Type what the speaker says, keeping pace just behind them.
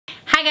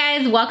Hi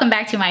guys, welcome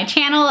back to my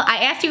channel. I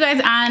asked you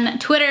guys on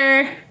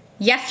Twitter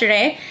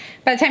yesterday.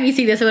 By the time you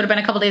see this, it would have been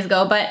a couple days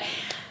ago, but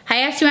I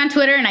asked you on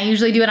Twitter, and I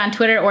usually do it on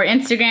Twitter or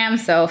Instagram,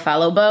 so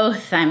follow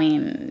both. I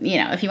mean, you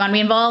know, if you want to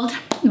be involved.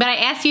 But I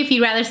asked you if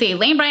you'd rather see a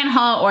Lane Bryant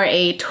haul or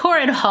a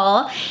TORRID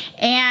haul,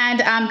 and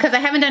because I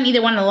haven't done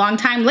either one in a long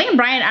time. Lane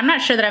Bryant, I'm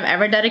not sure that I've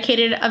ever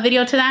dedicated a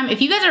video to them. If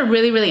you guys are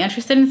really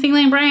interested in seeing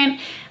Lane Bryant,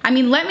 I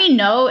mean, let me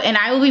know, and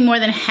I will be more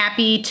than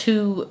happy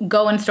to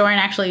go in store and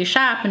actually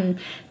shop and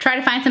try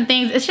to find some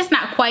things. It's just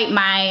not quite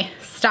my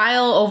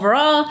style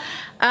overall.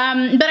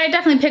 But I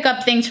definitely pick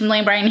up things from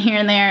Lane Bryant here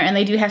and there, and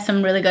they do have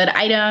some really good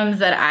items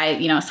that I,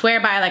 you know, swear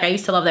by. Like, I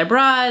used to love their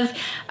bras,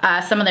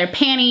 some of their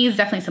panties,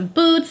 definitely some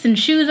boots and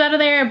shoes out of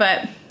there,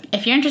 but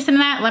if you're interested in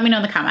that, let me know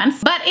in the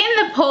comments. But in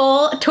the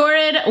poll,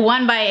 TORRID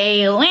won by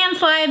a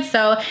landslide,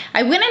 so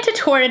I went into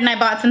TORRID and I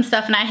bought some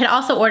stuff, and I had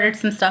also ordered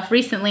some stuff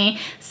recently.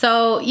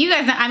 So you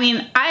guys, I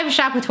mean, I've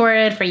shopped with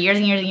TORRID for years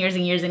and years and years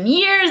and years and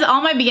years.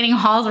 All my beginning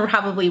hauls were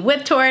probably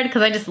with TORRID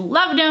because I just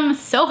loved them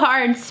so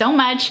hard, so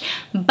much.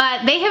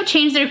 But they have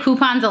changed their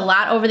coupons a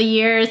lot over the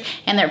years,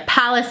 and their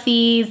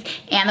policies,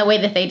 and the way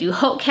that they do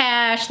Hote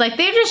Cash. Like,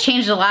 they've just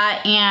changed a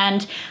lot,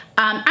 and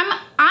I'm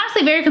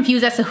honestly very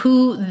confused as to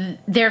who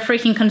their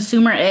freaking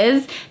consumer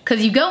is,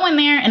 because you go in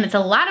there and it's a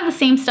lot of the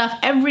same stuff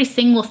every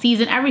single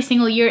season, every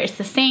single year. It's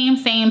the same,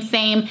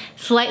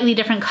 slightly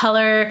different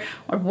color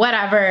or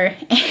whatever.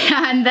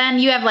 And then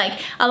you have like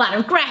a lot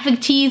of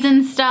graphic tees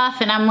and stuff,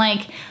 and I'm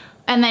like,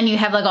 and then you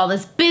have like all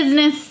this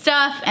business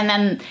stuff, and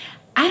then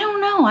I don't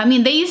know. I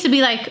mean, they used to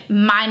be like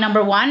my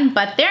 #1,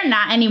 but they're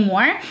not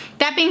anymore.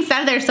 That being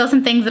said, there's still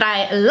some things that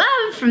I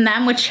love from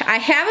them, which I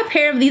have a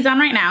pair of these on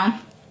right now.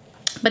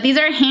 But these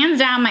are hands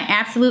down my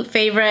absolute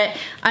favorite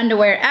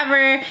underwear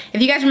ever.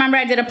 If you guys remember,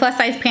 I did a plus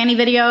size panty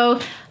video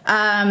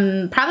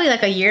probably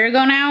like a year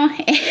ago now,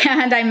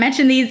 and I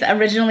mentioned these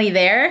originally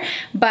there,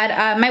 but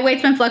my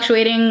weight's been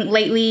fluctuating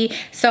lately,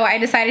 so I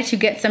decided to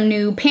get some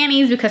new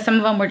panties because some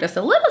of them were just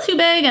a little too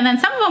big, and then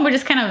some of them were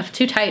just kind of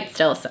too tight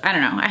still, so I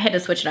don't know, I had to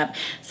switch it up.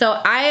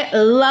 So I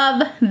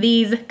love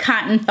these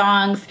cotton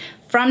thongs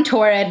from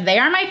TORRID. They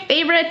are my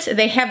favorite.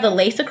 They have the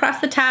lace across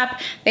the top.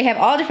 They have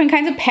all different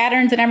kinds of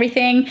patterns and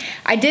everything.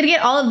 I did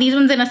get all of these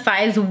ones in a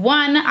size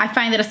 1. I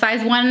find that a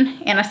size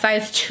 1 and a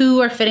size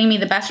 2 are fitting me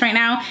the best right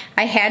now.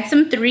 I had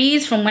some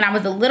 3s from when I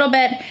was a little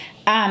bit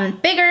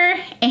bigger,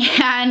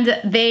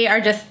 and they are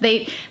just,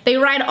 they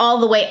ride all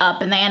the way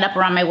up and they end up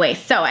around my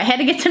waist. So I had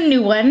to get some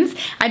new ones.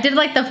 I did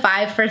like the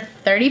 5 for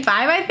 $35,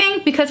 I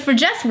think, because for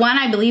just one,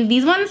 I believe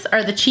these ones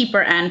are the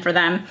cheaper end for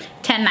them,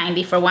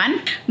 $10.90 for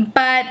one.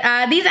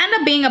 But these end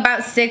up being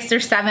about $6 or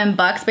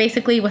 $7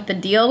 basically with the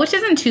deal, which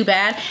isn't too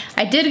bad.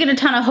 I did get a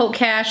ton of Hote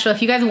Cash, so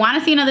if you guys want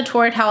to see another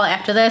TORRID haul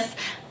after this,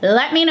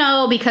 let me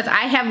know, because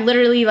I have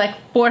literally like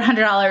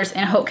 $400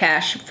 in Hote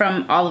Cash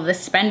from all of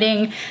this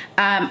spending.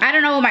 I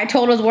don't know what my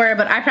totals were,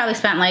 but I probably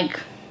spent like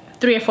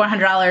 $300 or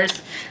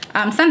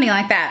 $400, something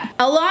like that.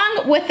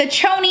 Along with the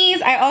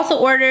chonies, I also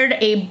ordered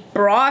a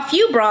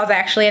few bras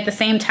actually at the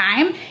same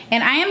time,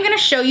 and I am gonna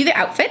show you the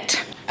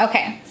outfit.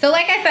 Okay, so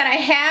like I said, I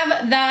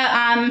have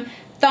the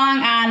thong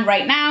on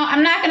right now.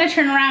 I'm not gonna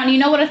turn around. You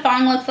know what a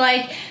thong looks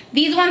like.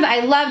 These ones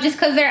I love just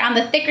because they're on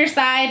the thicker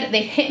side.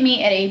 They hit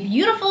me at a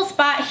beautiful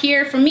spot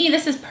here. For me,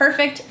 this is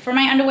perfect for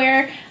my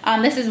underwear.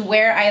 This is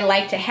where I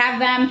like to have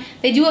them.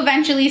 They do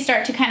eventually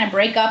start to kind of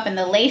break up in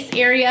the lace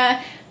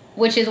area,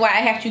 which is why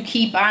I have to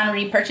keep on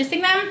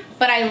repurchasing them.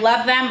 But I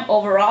love them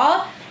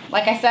overall.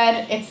 Like I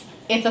said,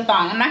 it's a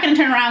thong. I'm not gonna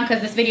turn around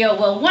because this video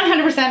will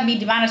 100% be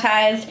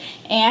demonetized,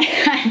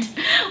 and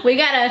we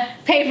gotta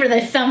pay for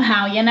this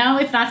somehow, you know?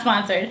 It's not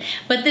sponsored.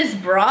 But this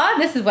bra,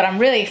 this is what I'm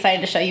really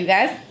excited to show you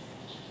guys.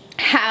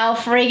 How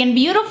friggin'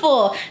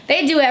 beautiful.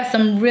 They do have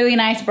some really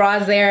nice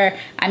bras there.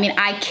 I mean,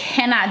 I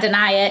cannot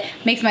deny it.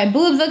 Makes my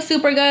boobs look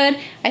super good.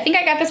 I think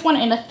I got this one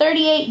in a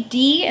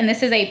 38D, and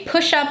this is a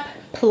push-up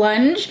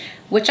plunge,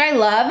 which I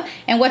love.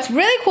 And what's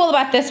really cool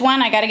about this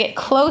one, I gotta get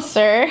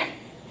closer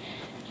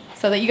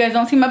so that you guys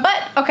don't see my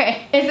butt.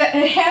 Okay, is that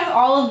it has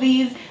all of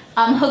these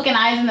hook and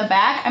eyes in the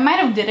back. I might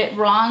have did it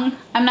wrong,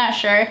 I'm not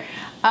sure.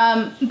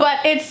 But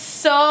it's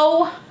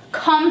so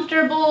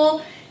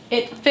comfortable.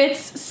 It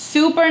fits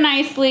super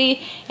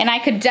nicely, and I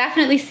could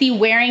definitely see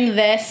wearing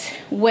this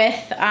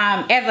with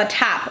as a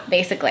top,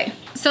 basically.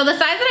 So the size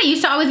that I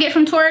used to always get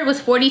from TORRID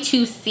was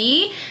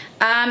 42C.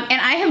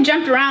 And I have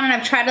jumped around and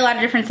I've tried a lot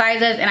of different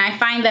sizes, and I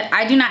find that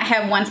I do not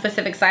have one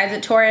specific size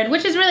at TORRID,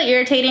 which is really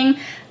irritating,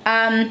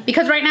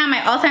 because right now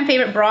my all-time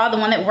favorite bra, the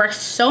one that works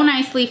so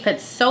nicely,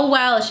 fits so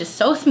well, it's just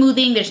so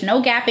smoothing, there's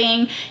no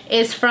gapping,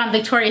 is from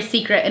Victoria's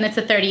Secret, and it's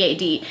a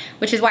 38D,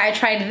 which is why I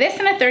tried this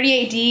in a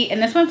 38D,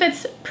 and this one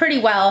fits pretty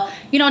well.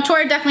 You know,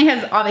 TORRID definitely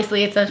has,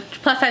 obviously it's a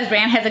plus size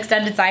brand, has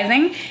extended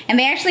sizing, and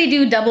they actually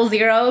do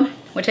 00,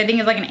 which I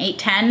think is like an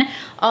 810,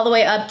 all the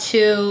way up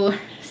to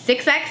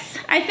 6X,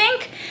 I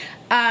think.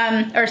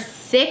 Or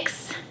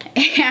 6,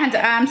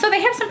 and so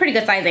they have some pretty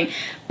good sizing.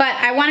 But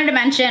I wanted to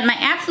mention my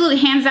absolute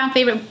hands down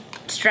favorite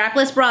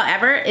strapless bra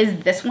ever is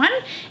this one.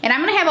 And I'm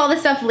gonna have all this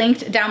stuff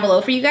linked down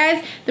below for you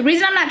guys. The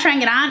reason I'm not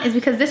trying it on is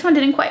because this one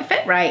didn't quite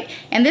fit right.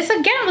 And this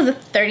again was a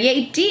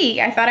 38D.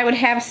 I thought I would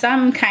have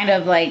some kind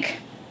of like,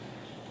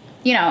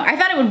 you know, I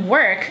thought it would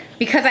work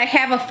because I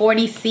have a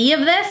 40C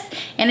of this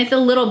and it's a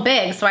little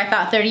big. So I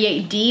thought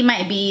 38D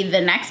might be the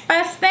next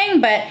best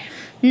thing, but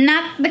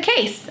not the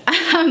case.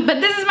 But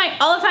this is my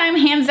all-time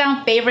hands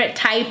down favorite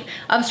type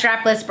of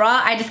strapless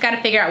bra. I just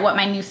gotta figure out what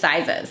my new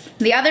size is.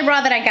 The other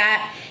bra that I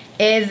got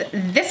is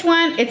this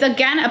one. It's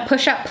again a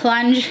push-up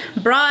plunge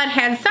bra. It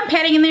has some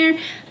padding in there,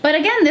 but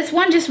again, this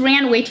one just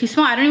ran way too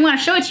small. I don't even wanna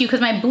show it to you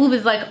because my boob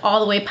is like all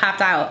the way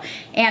popped out.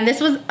 And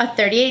this was a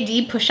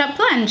 38D push-up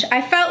plunge.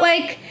 I felt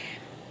like,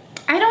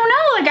 I don't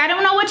know, like I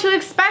don't know what to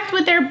expect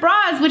with their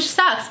bras, which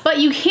sucks, but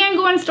you can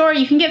go in store,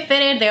 you can get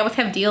fitted. They always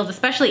have deals,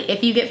 especially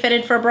if you get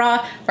fitted for a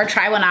bra or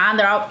try one on.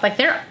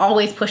 They're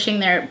always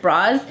pushing their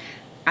bras.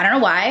 I don't know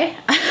why.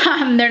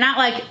 They're not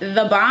like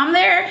the bomb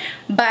there,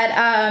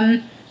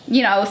 but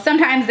you know,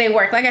 sometimes they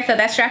work. Like I said,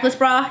 that strapless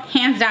bra,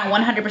 hands down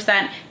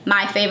 100%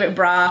 my favorite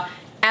bra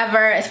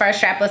ever as far as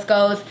strapless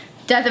goes.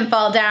 Doesn't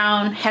fall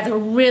down, has a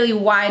really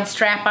wide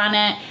strap on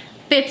it.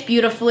 Fits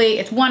beautifully,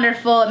 it's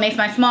wonderful. It makes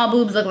my small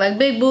boobs look like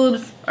big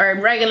boobs or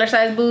regular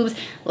size boobs.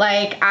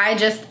 Like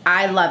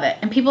I love it.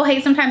 And people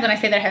hate sometimes when I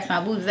say that I have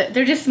small boobs.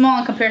 They're just small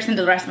in comparison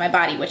to the rest of my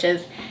body, which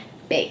is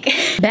big.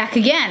 Back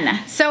again.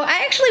 So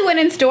I actually went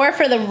in store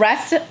for the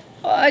rest,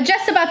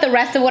 just about the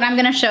rest of what I'm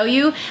gonna show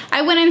you.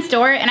 I went in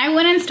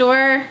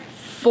store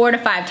 4 to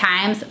 5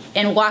 times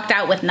and walked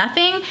out with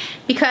nothing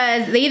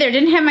because they either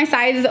didn't have my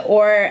size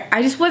or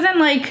I just wasn't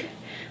like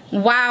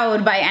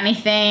wowed by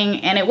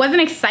anything and it wasn't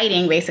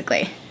exciting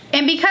basically.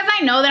 And because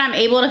I know that I'm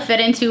able to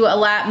fit into a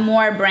lot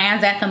more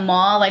brands at the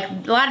mall, like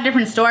a lot of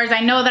different stores,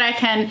 I know that I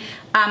can,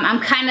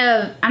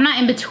 I'm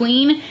not in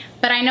between,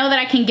 but I know that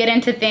I can get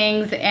into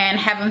things and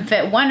have them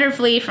fit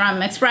wonderfully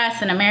from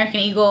Express and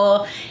American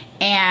Eagle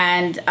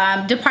and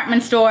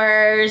department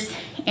stores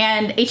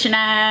and H&M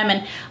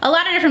and a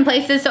lot of different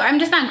places. So I'm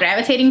just not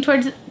gravitating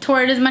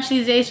toward as much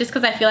these days just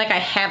because I feel like I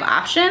have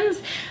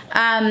options.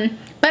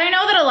 But I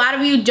know that a lot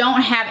of you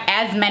don't have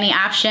as many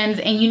options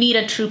and you need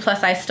a true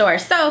plus size store.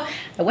 So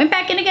I went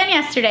back in again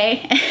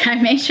yesterday and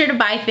I made sure to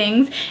buy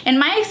things. And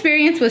my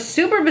experience was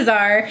super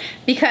bizarre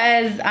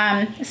because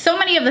so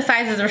many of the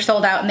sizes were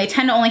sold out and they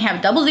tend to only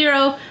have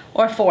 00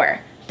 or 4.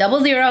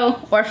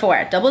 00 or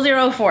 4.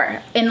 00 or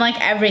 4 in like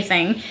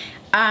everything.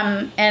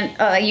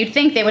 You'd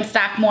think they would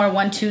stock more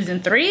 1, 2s,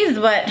 and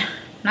 3s, but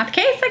not the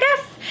case, I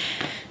guess.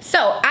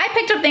 So I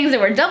picked up things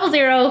that were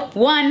 00,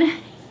 1,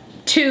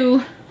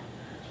 2.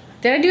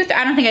 Did I do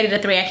I don't think I did a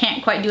 3. I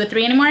can't quite do a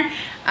 3 anymore.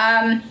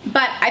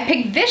 But I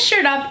picked this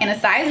shirt up in a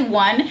size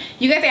 1.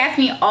 You guys ask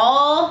me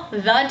all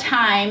the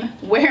time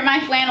where my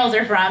flannels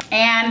are from.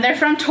 And they're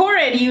from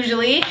TORRID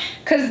usually,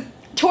 because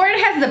TORRID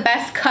has the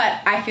best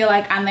cut, I feel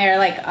like, on their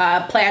like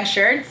plaid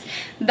shirts.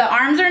 The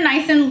arms are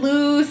nice and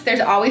loose. There's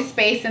always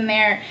space in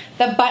there.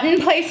 The button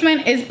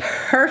placement is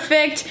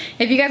perfect.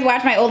 If you guys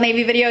watch my Old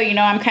Navy video, you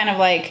know I'm kind of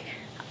like,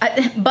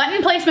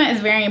 button placement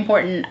is very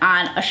important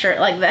on a shirt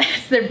like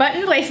this. Their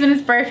button placement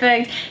is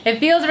perfect. It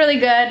feels really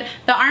good.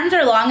 The arms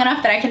are long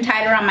enough that I can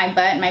tie it around my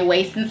butt and my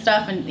waist and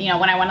stuff, and you know,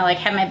 when I want to like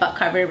have my butt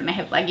covered when I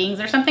have leggings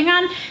or something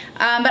on.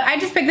 But I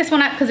just picked this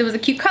one up because it was a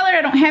cute color.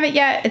 I don't have it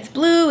yet. It's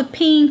blue with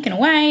pink and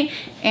white,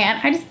 and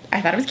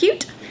I thought it was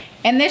cute.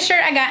 And this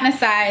shirt I got in a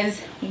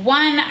size 1.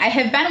 I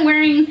have been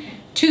wearing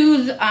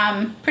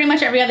 2s pretty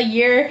much every other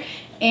year.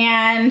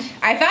 And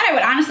I thought I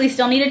would honestly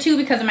still need a 2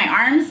 because of my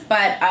arms,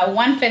 but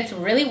 1 fits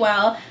really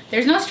well.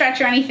 There's no stretch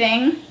or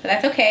anything, but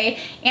that's okay.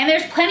 And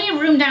there's plenty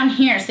of room down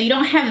here, so you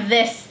don't have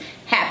this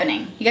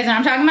happening. You guys know what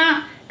I'm talking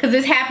about? Because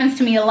this happens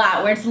to me a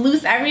lot, where it's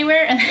loose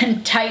everywhere and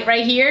then tight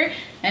right here,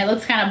 and it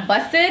looks kind of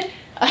busted.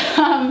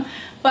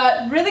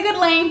 But really good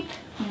length,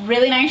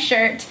 really nice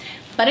shirt,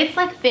 but it's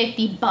like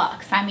 50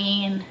 bucks. I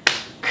mean,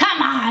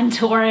 come on,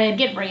 TORRID,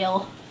 get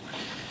real.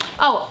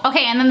 Oh,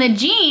 okay, and then the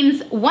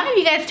jeans, one of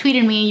you guys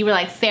tweeted me and you were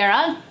like,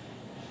 Sarah,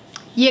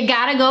 you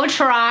gotta go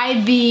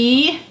try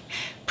the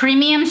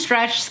premium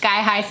stretch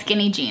sky high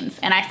skinny jeans.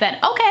 And I said,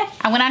 okay.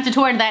 I went on to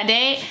TORRID that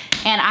day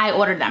and I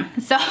ordered them.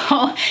 So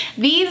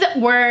these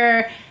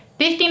were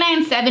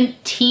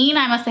 $59.17.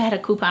 I must have had a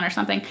coupon or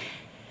something.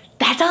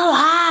 That's a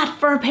lot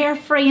for a pair of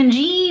freaking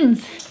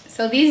jeans.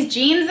 So these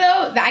jeans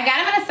though, I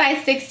got them in a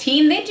size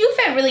 16. They do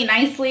fit really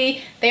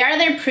nicely. They are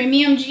their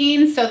premium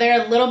jeans, so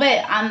they're a little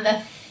bit on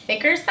the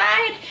thicker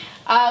side,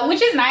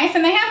 which is nice,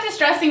 and they have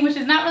distressing, which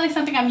is not really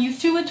something I'm used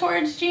to with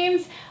TORRID's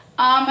jeans.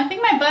 I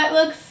think my butt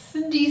looks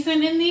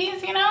decent in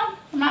these, you know?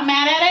 I'm not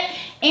mad at it.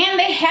 And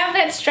they have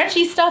that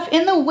stretchy stuff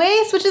in the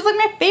waist, which is like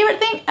my favorite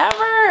thing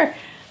ever.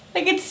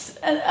 Like it's,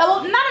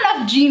 not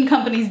enough jean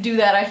companies do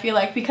that, I feel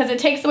like, because it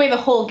takes away the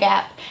whole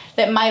gap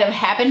that might have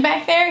happened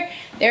back there.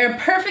 They're a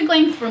perfect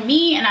length for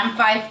me, and I'm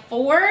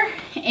 5'4",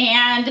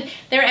 and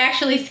they're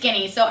actually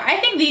skinny. So I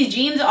think these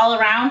jeans all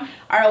around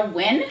are a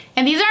win.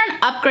 And these are an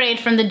upgrade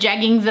from the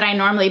jeggings that I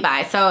normally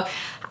buy. So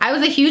I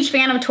was a huge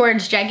fan of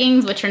TORRID's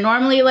jeggings, which are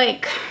normally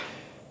like,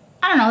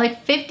 I don't know,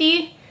 like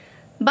 50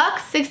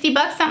 bucks, 60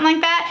 bucks, something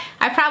like that.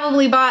 I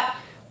probably bought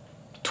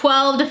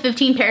 12 to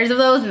 15 pairs of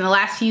those in the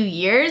last few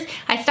years.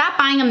 I stopped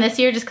buying them this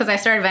year just because I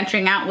started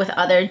venturing out with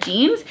other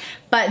jeans,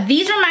 but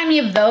these remind me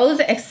of those,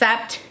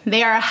 except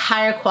they are a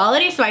higher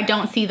quality, so I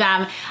don't see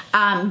them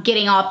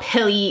getting all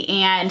pilly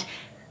and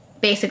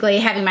basically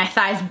having my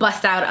thighs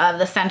bust out of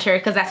the center,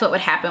 because that's what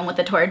would happen with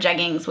the TORRID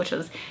jeggings, which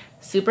was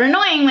super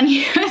annoying when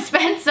you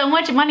spend so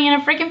much money on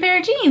a freaking pair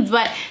of jeans.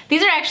 But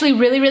these are actually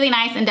really, really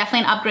nice and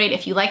definitely an upgrade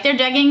if you like their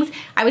jeggings.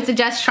 I would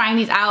suggest trying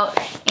these out,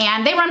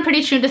 and they run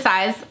pretty true to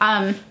size.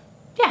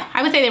 Yeah,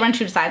 I would say they run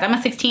true to size. I'm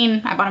a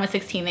 16, I bought them a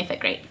 16, they fit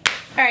great.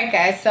 All right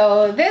guys,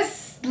 so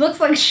this looks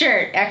like a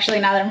shirt, actually,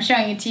 now that I'm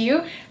showing it to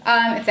you.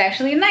 It's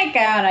actually a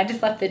nightgown. I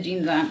just left the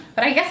jeans on,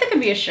 but I guess it could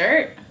be a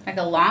shirt, like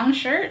a long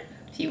shirt,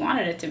 if you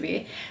wanted it to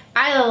be.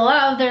 I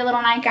love their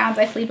little nightgowns.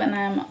 I sleep in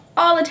them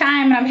all the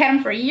time, and I've had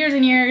them for years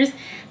and years.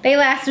 They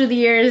last through the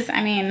years.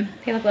 I mean,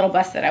 they look a little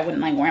busted. I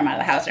wouldn't like wear them out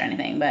of the house or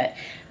anything, but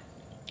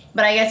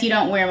I guess you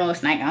don't wear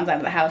most nightgowns out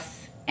of the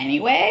house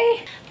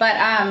anyway. But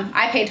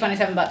I paid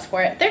 27 bucks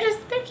for it. They're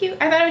cute.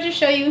 I thought I would just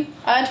show you.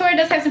 TORRID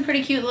does have some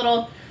pretty cute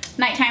little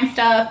nighttime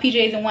stuff,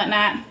 PJs and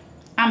whatnot.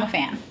 I'm a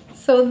fan.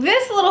 So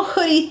this little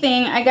hoodie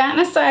thing, I got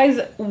in a size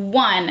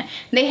 1.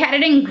 They had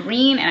it in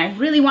green, and I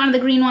really wanted the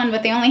green one,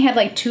 but they only had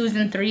like 2s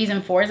and 3s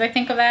and 4s, I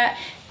think, of that.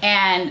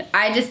 And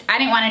I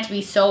didn't want it to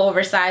be so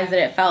oversized that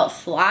it felt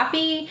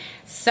sloppy.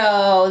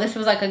 So this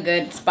was like a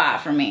good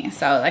spot for me.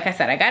 So like I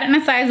said, I got it in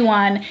a size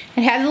 1.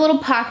 It has a little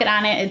pocket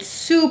on it. It's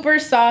super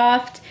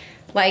soft.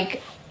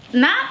 Like,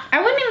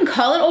 I wouldn't even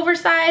call it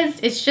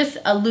oversized. It's just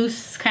a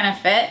loose kind of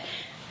fit.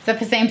 Is that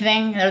the same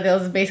thing?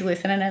 Those are basically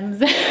synonyms.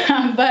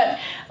 But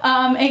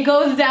it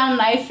goes down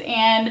nice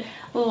and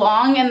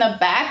long in the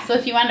back. So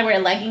if you wanted to wear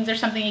leggings or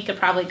something, you could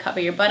probably cover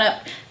your butt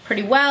up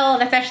pretty well.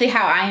 That's actually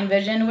how I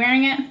envisioned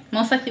wearing it.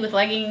 Most likely with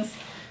leggings,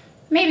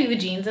 maybe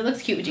with jeans. It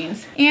looks cute with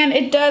jeans. And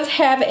it does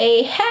have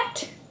a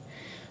hat,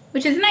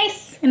 which is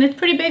nice. And it's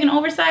pretty big and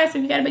oversized. So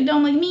if you got a big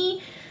dome like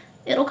me,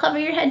 it'll cover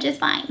your head just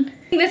fine.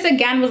 This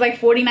again was like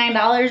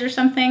 $49 or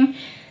something.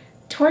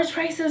 TORRID's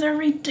prices are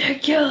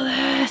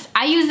ridiculous.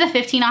 I use the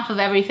 15 off of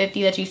every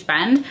 50 that you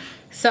spend.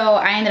 So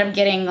I ended up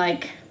getting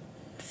like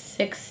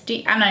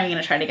 60. I'm not even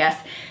gonna try to guess.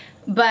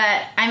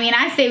 But I mean,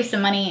 I saved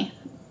some money,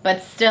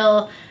 but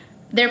still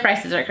their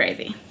prices are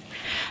crazy.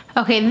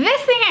 Okay,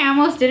 this thing I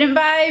almost didn't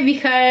buy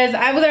because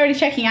I was already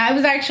checking out. I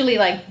was actually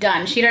like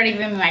done. She'd already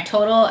given me my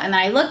total, and then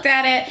I looked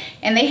at it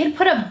and they had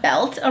put a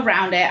belt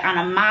around it on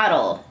a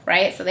model,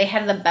 right? So they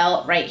had the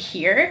belt right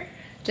here,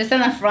 just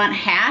on the front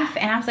half.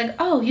 And I was like,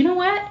 oh, you know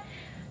what?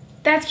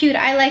 That's cute,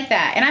 I like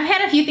that. And I've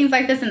had a few things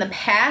like this in the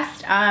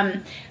past,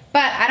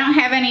 but I don't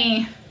have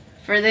any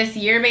for this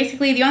year,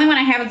 basically. The only one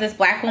I have is this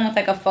black one with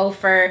like a faux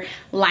fur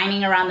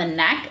lining around the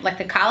neck, like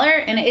the collar,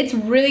 and it's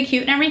really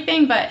cute and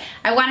everything, but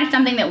I wanted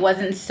something that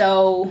wasn't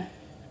so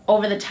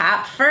over the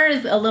top. Fur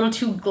is a little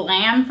too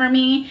glam for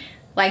me,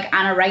 like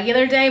on a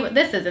regular day, but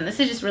this isn't. This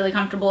is just really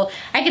comfortable.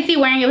 I could see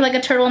wearing it with like a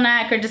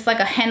turtleneck or just like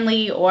a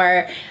Henley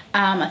or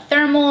a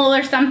thermal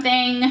or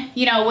something,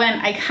 you know, when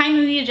I kind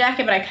of need a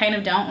jacket, but I kind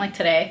of don't. Like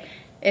today,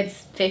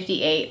 it's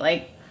 58.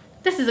 Like,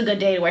 this is a good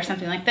day to wear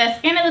something like this,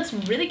 and it looks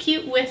really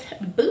cute with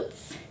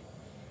boots.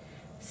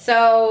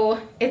 So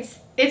it's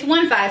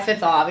one size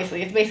fits all,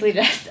 obviously. It's basically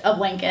just a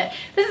blanket.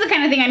 This is the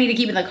kind of thing I need to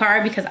keep in the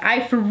car because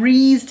I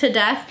freeze to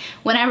death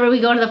whenever we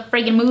go to the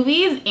friggin'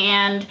 movies,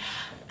 and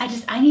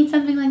I need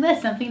something like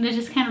this, something to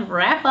just kind of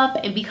wrap up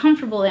and be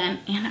comfortable in.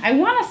 And I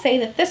want to say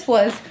that this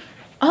was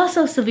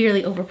also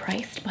severely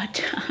overpriced,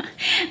 but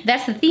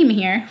that's the theme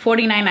here.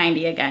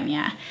 $49.90 again,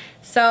 yeah.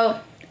 So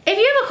if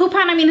you have a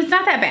coupon, I mean, it's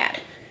not that bad.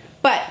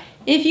 But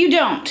if you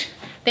don't,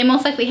 they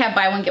most likely have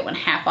buy one, get one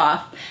half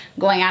off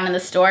going on in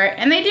the store.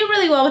 And they do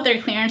really well with their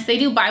clearance. They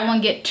do buy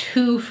one, get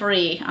 2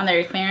 free on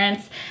their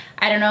clearance.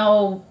 I don't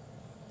know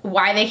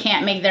why they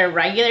can't make their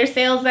regular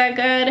sales that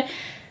good,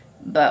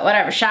 but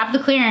whatever, shop the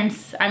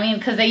clearance. I mean,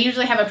 because they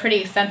usually have a pretty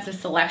extensive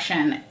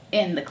selection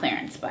in the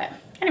clearance. But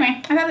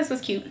anyway, I thought this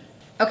was cute.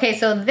 Okay,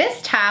 so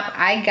this top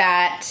I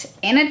got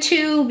in a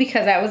 2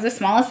 because that was the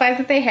smallest size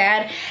that they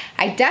had.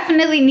 I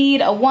definitely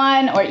need a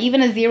 1 or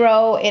even a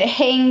 0. It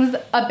hangs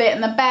a bit in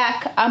the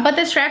back, but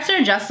the straps are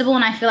adjustable,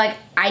 and I feel like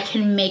I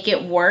can make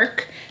it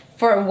work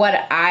for what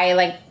I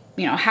like,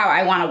 you know, how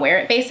I want to wear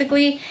it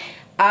basically.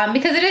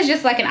 Because it is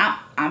just like an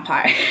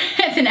empire.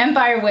 It's an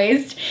empire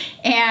waist,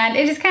 and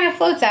it just kind of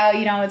floats out,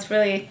 you know. It's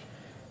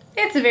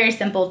a very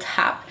simple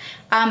top.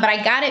 But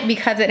I got it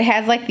because it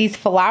has like these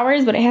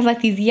flowers, but it has like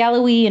these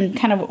yellowy and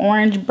kind of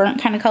orange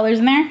burnt kind of colors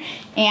in there.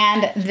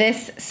 And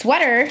this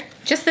sweater,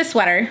 just this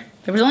sweater,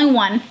 there was only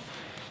one.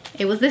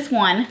 It was this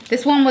one.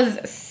 This one was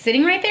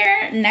sitting right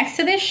there next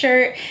to this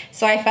shirt,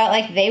 so I felt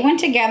like they went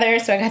together.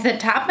 So I got the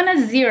top in a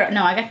 0.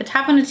 No, I got the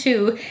top in a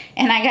 2,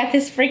 and I got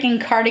this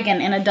freaking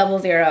cardigan in a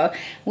 00,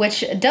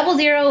 which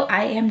 00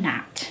 I am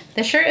not.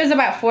 The shirt is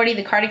about 40,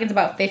 the cardigan's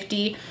about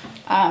 50.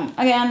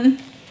 Again,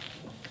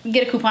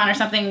 get a coupon or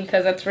something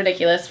because that's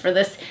ridiculous for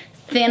this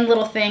thin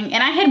little thing.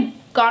 And I had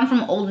gone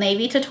from Old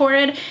Navy to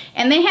TORRID,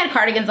 and they had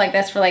cardigans like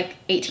this for like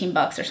 18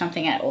 bucks or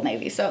something at Old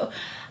Navy. So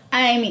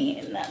I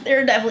mean,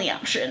 there are definitely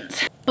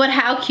options. But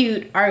how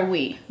cute are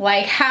we?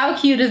 Like, how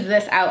cute is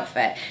this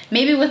outfit?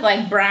 Maybe with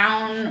like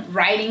brown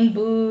riding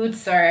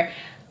boots or,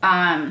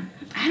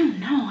 I don't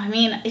know. I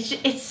mean,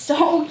 it's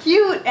so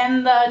cute.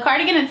 And the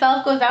cardigan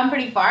itself goes down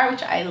pretty far,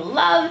 which I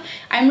love.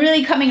 I'm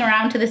really coming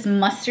around to this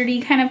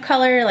mustardy kind of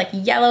color, like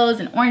yellows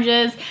and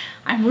oranges.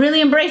 I'm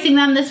really embracing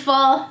them this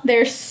fall.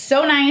 They're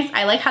so nice.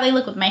 I like how they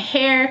look with my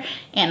hair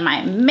and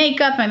my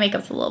makeup. My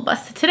makeup's a little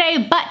busted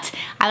today, but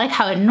I like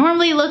how it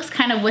normally looks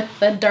kind of with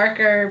the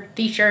darker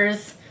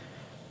features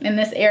in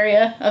this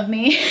area of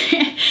me.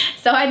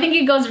 So I think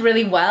it goes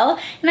really well.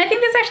 And I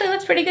think this actually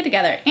looks pretty good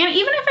together. And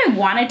even if I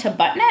wanted to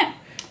button it,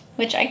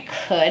 which I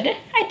could,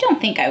 I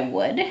don't think I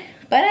would,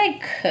 but I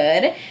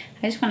could.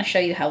 I just want to show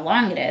you how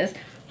long it is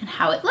and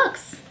how it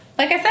looks.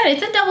 Like I said,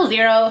 it's a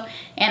 00,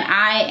 and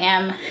I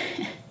am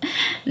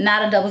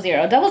not a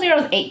 00. 00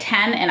 is 8,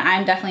 10, and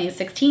I'm definitely a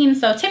 16,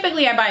 so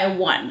typically I buy a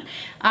 1.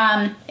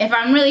 If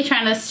I'm really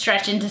trying to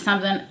stretch into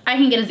something, I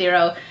can get a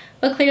 0,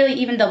 but clearly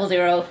even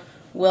 00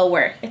 will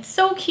work. It's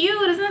so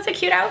cute. Isn't this a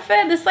cute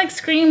outfit? This like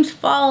screams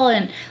fall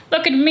and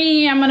look at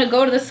me, I'm gonna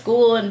go to the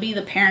school and be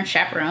the parent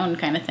chaperone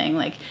kind of thing.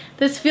 Like,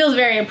 this feels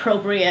very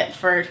appropriate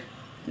for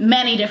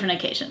many different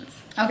occasions.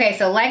 Okay,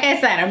 so like I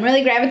said, I'm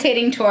really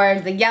gravitating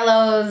towards the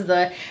yellows,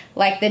 the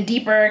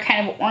deeper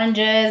kind of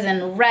oranges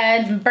and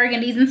reds and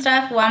burgundies and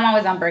stuff. Well, I'm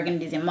always on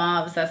burgundies and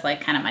mauves. That's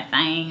like kind of my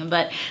thing.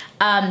 But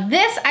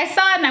this, I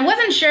saw it and I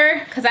wasn't sure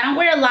because I don't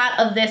wear a lot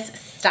of this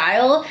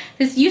style.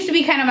 This used to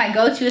be kind of my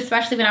go-to,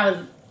 especially when I was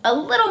a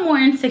little more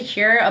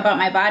insecure about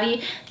my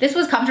body. This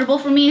was comfortable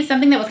for me,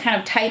 something that was kind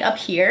of tight up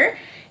here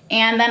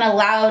and then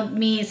allowed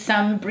me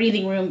some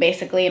breathing room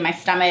basically in my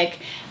stomach,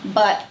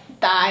 but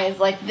thighs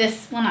like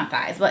this, well not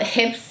thighs, but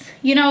hips,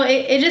 you know,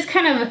 it just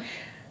kind of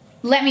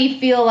let me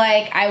feel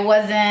like I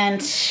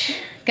wasn't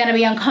gonna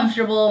be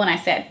uncomfortable when I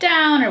sat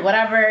down or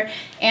whatever,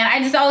 and I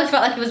just always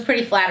felt like it was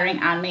pretty flattering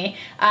on me.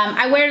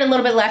 I wear it a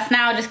little bit less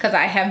now just because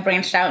I have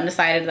branched out and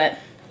decided that,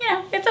 you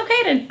know, it's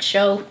okay to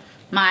show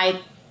my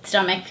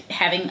stomach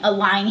having a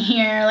line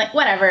here, like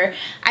whatever.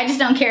 I just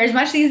don't care as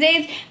much these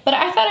days, but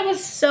I thought it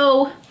was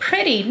so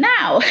pretty.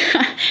 Now,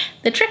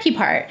 the tricky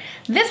part,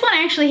 this one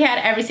actually had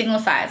every single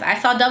size. I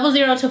saw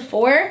 00 to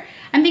 4.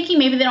 I'm thinking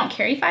maybe they don't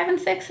carry 5 and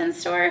 6 in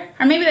store,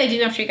 or maybe they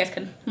do. I'm sure you guys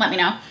could let me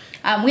know.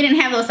 We didn't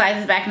have those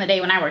sizes back in the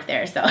day when I worked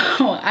there, so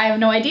I have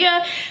no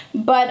idea.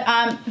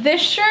 But this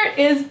shirt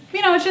is,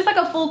 you know, it's just like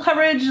a full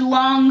coverage,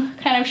 long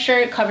kind of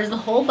shirt, covers the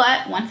whole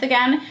butt. Once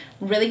again,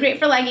 really great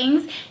for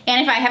leggings.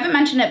 And if I haven't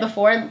mentioned it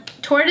before,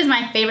 TORRID is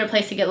my favorite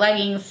place to get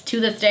leggings to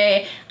this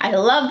day. I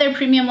love their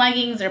premium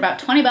leggings. They're about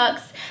 20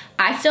 bucks.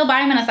 I still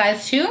buy them in a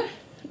size 2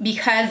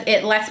 because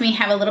it lets me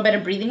have a little bit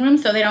of breathing room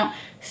so they don't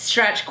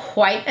stretch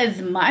quite as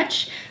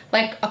much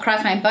like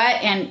across my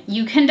butt, and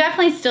you can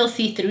definitely still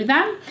see through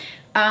them.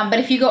 But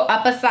if you go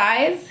up a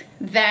size,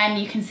 then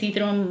you can see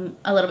through them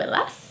a little bit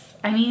less.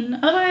 I mean,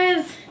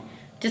 otherwise,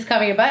 just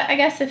cover your butt, I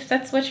guess, if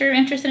that's what you're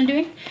interested in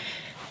doing.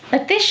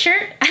 But this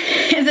shirt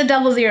is a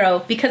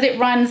 00 because it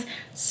runs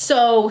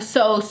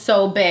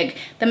so big.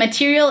 The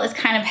material is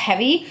kind of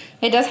heavy.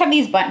 It does have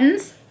these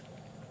buttons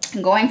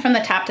going from the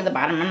top to the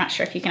bottom. I'm not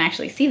sure if you can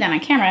actually see that on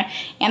camera.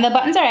 And the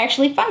buttons are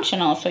actually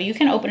functional, so you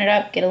can open it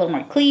up, get a little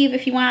more cleave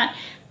if you want,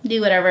 do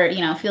whatever,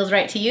 you know, feels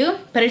right to you.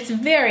 But it's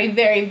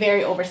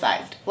very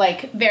oversized,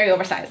 like very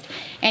oversized.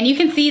 And you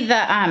can see the,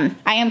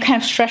 I am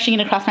kind of stretching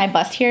it across my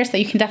bust here, so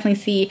you can definitely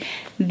see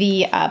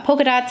the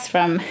polka dots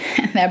from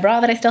that bra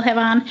that I still have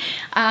on.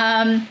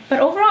 But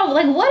overall,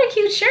 like, what a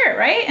cute shirt,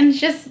 right? And it's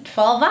just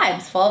fall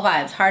vibes,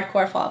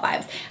 hardcore fall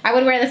vibes. I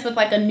would wear this with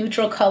like a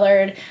neutral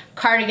colored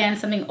cardigan,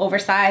 something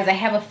oversized. I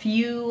have a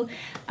few,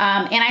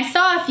 and I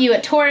saw a few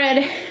at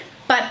TORRID,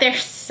 but they're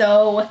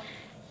so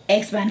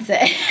expensive.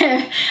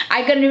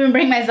 I couldn't even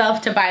bring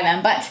myself to buy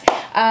them. But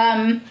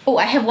oh,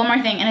 I have one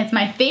more thing, and it's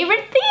my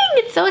favorite thing.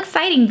 It's so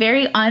exciting.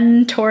 Very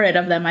un-TORRID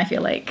of them, I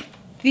feel like.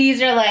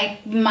 These are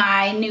like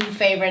my new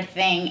favorite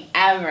thing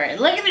ever.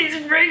 Look at these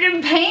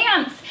friggin'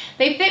 pants.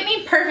 They fit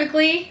me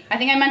perfectly. I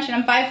think I mentioned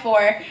I'm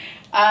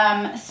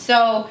 5'4".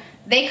 So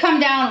they come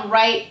down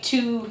right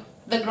to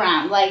the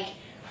ground. Like,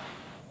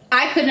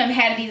 I couldn't have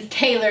had these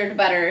tailored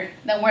better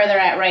than where they're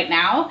at right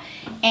now.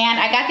 And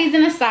I got these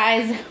in a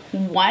size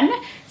 1.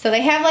 So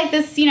they have like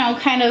this, you know,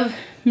 kind of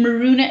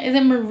maroon. Is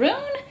it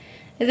maroon?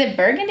 Is it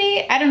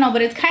burgundy? I don't know,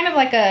 but it's kind of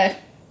like a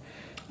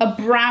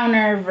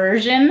browner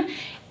version.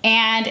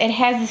 And it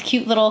has this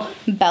cute little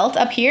belt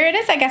up here. It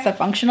is, I guess, a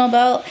functional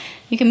belt.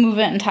 You can move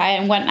it and tie it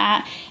and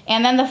whatnot.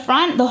 And then the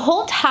front, the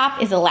whole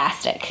top is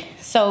elastic.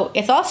 So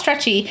it's all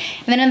stretchy.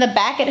 And then in the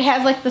back, it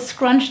has like the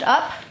scrunched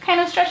up kind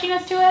of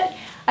stretchiness to it.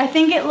 I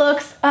think it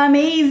looks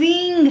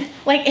amazing.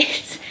 Like,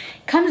 it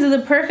comes to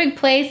the perfect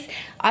place.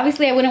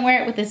 Obviously, I wouldn't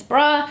wear it with this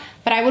bra,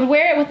 but I would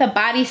wear it with a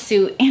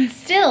bodysuit. And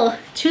still,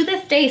 to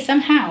this day,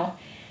 somehow,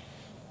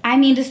 I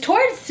mean, does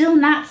TORRID still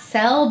not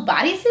sell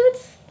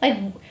bodysuits? Like,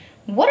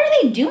 what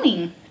are they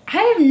doing? I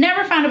have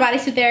never found a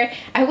bodysuit there.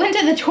 I went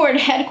to the TORRID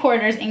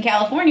headquarters in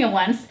California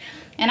once,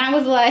 and I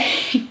was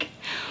like,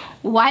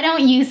 why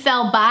don't you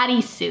sell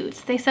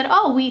bodysuits? They said,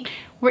 oh,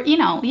 we're, you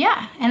know,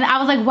 yeah. And I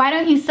was like, why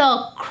don't you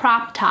sell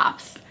crop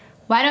tops?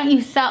 Why don't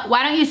you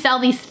sell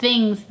these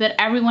things that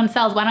everyone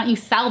sells? Why don't you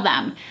sell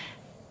them?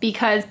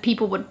 Because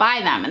people would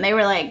buy them. And they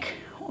were like,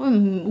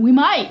 we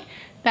might.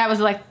 That was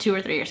like 2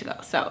 or 3 years ago.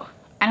 So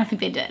I don't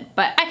think they did,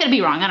 but I could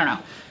be wrong, I don't know.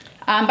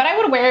 But I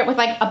would wear it with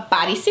like a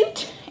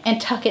bodysuit and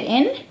tuck it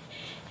in.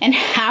 And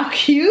how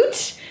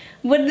cute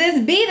would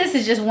this be? This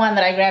is just one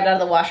that I grabbed out of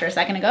the washer a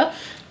second ago,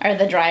 or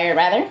the dryer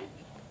rather.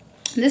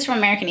 This is from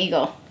American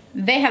Eagle.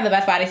 They have the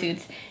best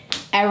bodysuits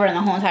ever in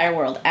the whole entire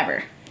world,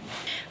 ever.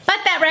 But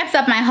that wraps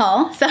up my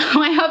haul. So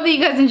I hope that you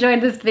guys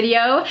enjoyed this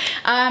video.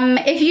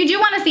 If you do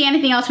want to see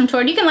anything else from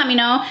TORRID, you can let me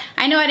know.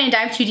 I know I didn't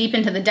dive too deep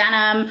into the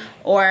denim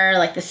or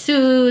like the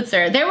suits,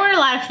 or there were a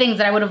lot of things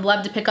that I would have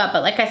loved to pick up,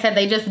 but like I said,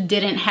 they just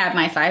didn't have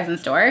my size in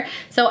store.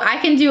 So I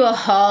can do a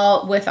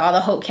haul with all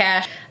the Hope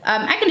Cash.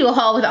 I can do a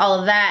haul with all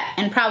of that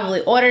and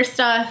probably order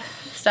stuff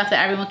that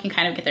everyone can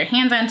kind of get their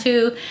hands on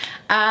too.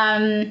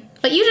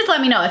 But you just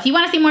let me know. If you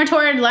want to see more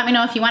TORRID, let me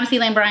know. If you want to see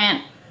Lane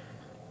Bryant,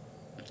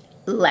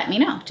 let me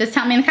know. Just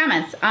tell me in the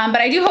comments. But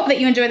I do hope that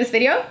you enjoyed this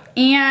video,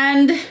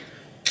 and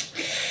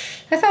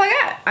that's all I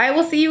got. I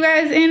will see you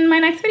guys in my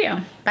next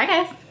video. Bye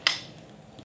guys.